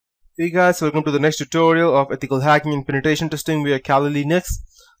Hey guys, welcome to the next tutorial of ethical hacking and penetration testing via Kali Linux.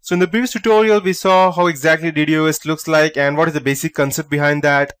 So in the previous tutorial we saw how exactly DDoS looks like and what is the basic concept behind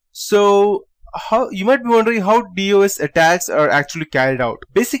that. So you might be wondering how DDoS attacks are actually carried out.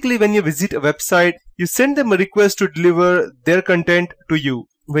 Basically, when you visit a website, you send them a request to deliver their content to you.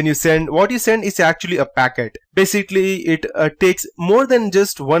 When you send, what you send is actually a packet. Basically, it takes more than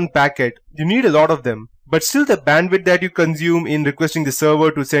just one packet. You need a lot of them. But still, the bandwidth that you consume in requesting the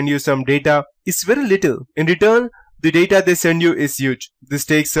server to send you some data is very little. In return, the data they send you is huge. This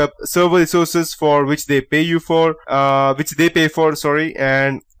takes up server resources for which they pay for,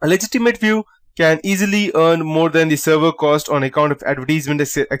 and a legitimate view can easily earn more than the server cost on account of advertisement,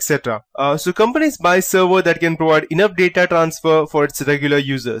 etc. So companies buy server that can provide enough data transfer for its regular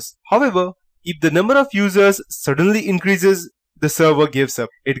users. However, if the number of users suddenly increases, the server gives up.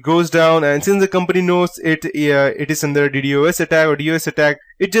 It goes down, and since the company knows it is under a DDoS attack or DoS attack,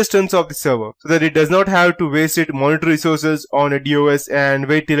 it just turns off the server so that it does not have to waste its monetary resources on a DOS and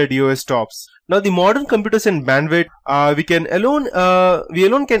wait till a DOS stops. Now, the modern computers and bandwidth, we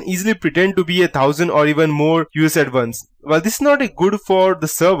alone can easily pretend to be 1,000 or even more users at once. While this is not good for the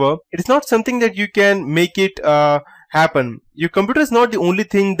server, it is not something that you can make it happen. Your computer is not the only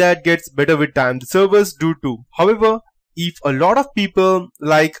thing that gets better with time. The servers do too. However, if a lot of people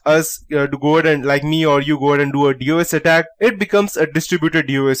like us go ahead and like me or you go ahead and do a DOS attack, it becomes a distributed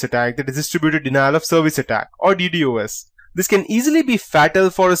DOS attack, that is distributed denial of service attack, or DDoS. This can easily be fatal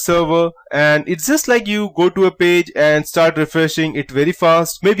for a server, and it's just like you go to a page and start refreshing it very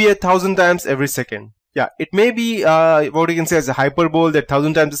fast, maybe 1,000 times every second. Yeah, it may be what you can say as a hyperbole, that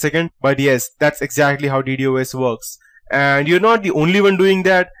 1,000 times a second, but yes, that's exactly how DDoS works. And you're not the only one doing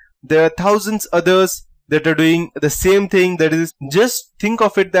that. There are thousands others that are doing the same thing. That is, just think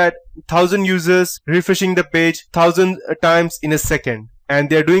of it that 1,000 users refreshing the page 1,000 times in a second, and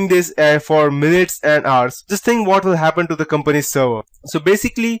they're doing this for minutes and hours. Just think what will happen to the company's server. So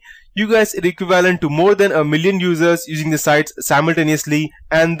basically, you guys are equivalent to more than 1 million users using the sites simultaneously,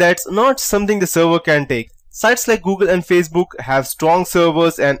 and that's not something the server can take. Sites like Google and Facebook have strong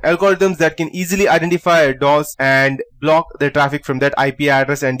servers and algorithms that can easily identify a DoS and block the traffic from that IP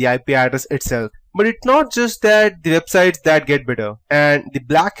address and the IP address itself. But it's not just that the websites that get better, and the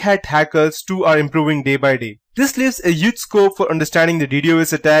black hat hackers too are improving day by day. This leaves a huge scope for understanding the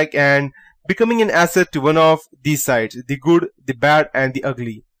DDoS attack and becoming an asset to one of these sites: the good, the bad, and the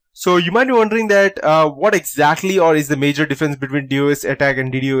ugly. So you might be wondering that what exactly or is the major difference between DOS attack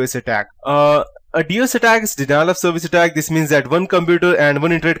and DDoS attack? A DOS attack is denial of service attack. This means that one computer and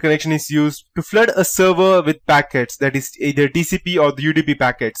one internet connection is used to flood a server with packets, that is either TCP or the UDP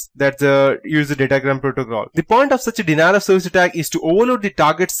packets. That's the user datagram protocol. The point of such a denial of service attack is to overload the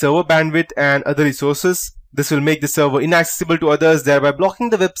target server bandwidth and other resources. This will make the server inaccessible to others, thereby blocking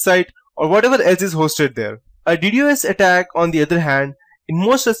the website or whatever else is hosted there. A DDoS attack, on the other hand, in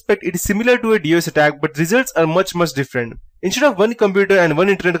most respects it is similar to a DOS attack, but results are much different. Instead of one computer and one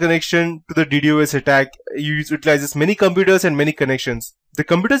internet connection to the DDoS attack, it utilizes many computers and many connections. The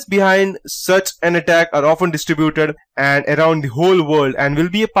computers behind such an attack are often distributed and around the whole world and will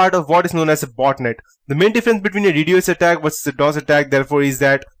be a part of what is known as a botnet. The main difference between a DDoS attack versus a DOS attack, therefore, is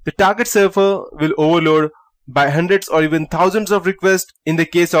that the target server will overload by hundreds or even thousands of requests in the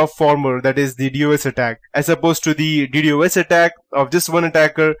case of former, that is the DOS attack, as opposed to the DDoS attack of just one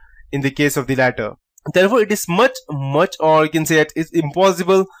attacker in the case of the latter. Therefore, it is much, or you can say it is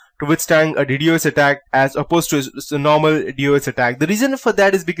impossible to withstand a DDoS attack as opposed to a normal DOS attack. The reason for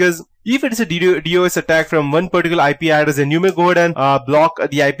that is because if it is a DDoS attack from one particular IP address, then you may go ahead and block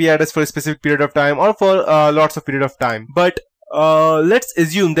the IP address for a specific period of time or for lots of period of time. But let's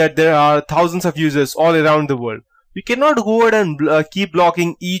assume that there are thousands of users all around the world. You cannot go ahead and keep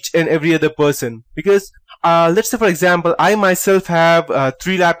blocking each and every other person, because let's say, for example, I myself have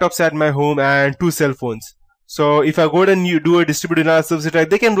 3 laptops at my home and 2 cell phones. So if I go ahead and you do a distributed denial of service attack,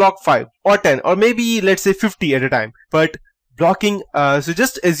 they can block 5 or 10 or maybe let's say 50 at a time. But blocking, so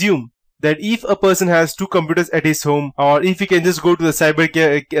just assume that if a person has 2 computers at his home, or if he can just go to the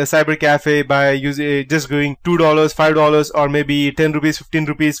cyber cafe by just going $2, $5, or maybe 10 rupees, 15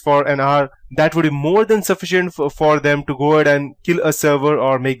 rupees for an hour, that would be more than sufficient for them to go ahead and kill a server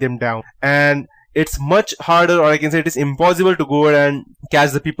or make them down. And it's much harder, or I can say it is impossible, to go ahead and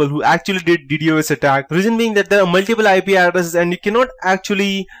catch the people who actually did DDoS attack. The reason being that there are multiple IP addresses and you cannot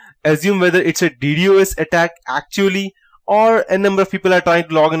actually assume whether it's a DDoS attack actually, or a number of people are trying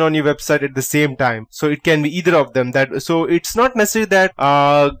to log in on your website at the same time. So it can be either of them. So it's not necessary that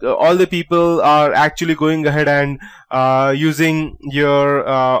all the people are actually going ahead and using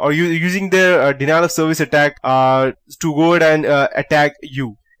your using their denial of service attack to go ahead and attack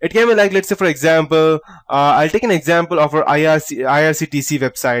you. It can be like, let's say for example, I'll take an example of our IRCTC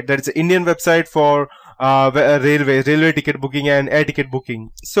website. That is an Indian website for railway ticket booking and air ticket booking.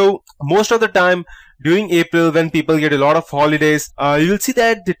 So most of the time during April, when people get a lot of holidays, you will see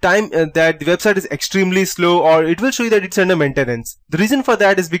that the time that the website is extremely slow, or it will show you that it's under maintenance. The reason for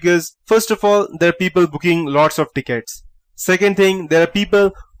that is because, first of all, there are people booking lots of tickets. Second thing, there are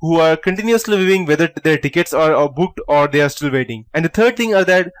people who are continuously viewing whether their tickets are booked or they are still waiting. And the third thing are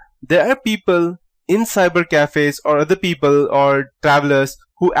that there are people in cyber cafes or other people or travelers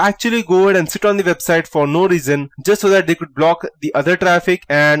who actually go ahead and sit on the website for no reason, just so that they could block the other traffic,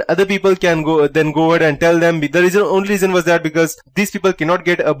 and other people can go ahead and tell them. The only reason was that because these people cannot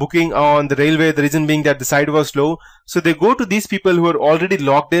get a booking on the railway, the reason being that the site was slow. So they go to these people who are already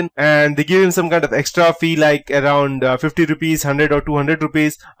logged in, and they give him some kind of extra fee, like around 50 rupees, 100 or 200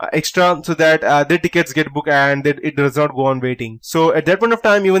 rupees extra, so that their tickets get booked and it does not go on waiting. So at that point of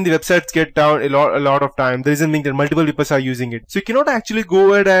time, even the websites get down a lot of time. The reason being that multiple people are using it. So you cannot actually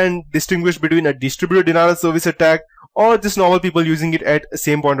go ahead and distinguish between a distributed denial of service attack or just normal people using it at the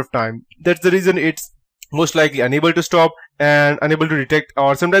same point of time. That's the reason it's most likely unable to stop and unable to detect,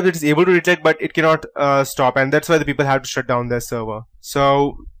 or sometimes it is able to detect but it cannot stop, and that's why the people have to shut down their server.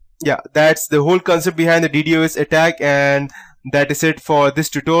 So yeah, that's the whole concept behind the DDoS attack, and that is it for this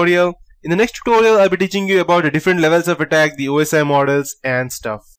tutorial. In the next tutorial, I'll be teaching you about the different levels of attack, the OSI models and stuff.